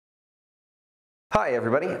Hi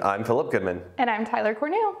everybody, I'm Philip Goodman. And I'm Tyler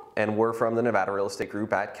Cornu. And we're from the Nevada Real Estate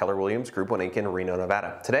Group at Keller Williams Group 1 Inc. in Reno,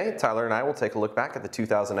 Nevada. Today, Tyler and I will take a look back at the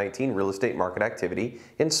 2019 real estate market activity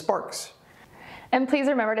in Sparks. And please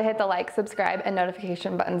remember to hit the like, subscribe, and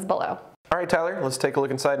notification buttons below. All right, Tyler, let's take a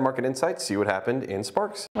look inside Market Insights, see what happened in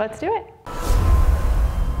Sparks. Let's do it.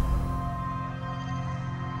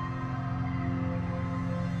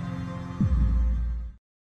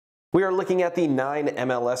 We are looking at the 9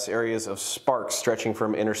 MLS areas of Sparks stretching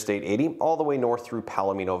from Interstate 80 all the way north through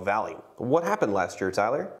Palomino Valley. What happened last year,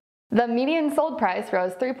 Tyler? The median sold price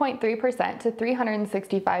rose 3.3% to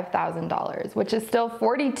 $365,000, which is still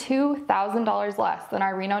 $42,000 less than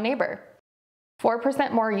our Reno neighbor.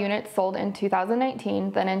 4% more units sold in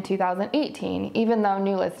 2019 than in 2018, even though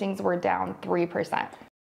new listings were down 3%.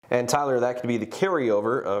 And Tyler, that could be the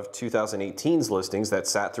carryover of 2018's listings that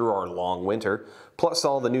sat through our long winter, plus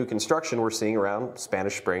all the new construction we're seeing around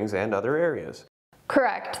Spanish Springs and other areas.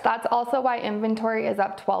 Correct. That's also why inventory is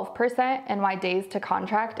up 12% and why days to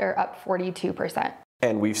contract are up 42%.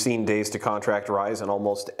 And we've seen days to contract rise in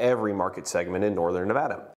almost every market segment in Northern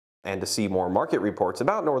Nevada. And to see more market reports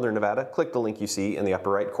about Northern Nevada, click the link you see in the upper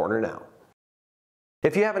right corner now.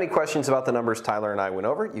 If you have any questions about the numbers Tyler and I went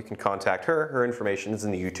over, you can contact her. Her information is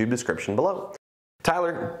in the YouTube description below.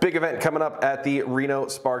 Tyler, big event coming up at the Reno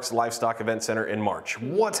Sparks Livestock Event Center in March.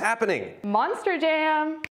 What's happening? Monster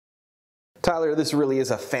Jam! Tyler, this really is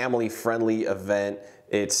a family-friendly event.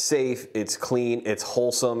 It's safe, it's clean, it's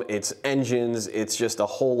wholesome, it's engines, it's just a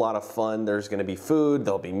whole lot of fun. There's going to be food,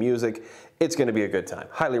 there'll be music. It's going to be a good time.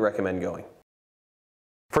 Highly recommend going.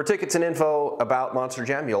 For tickets and info about Monster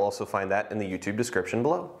Jam, you'll also find that in the YouTube description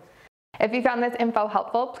below. If you found this info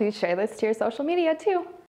helpful, please share this to your social media too.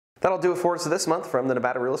 That'll do it for us this month from the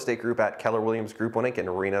Nevada Real Estate Group at Keller Williams Group 1 Inc. in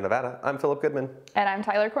Reno, Nevada. I'm Philip Goodman. And I'm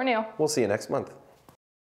Tyler Cornu. We'll see you next month.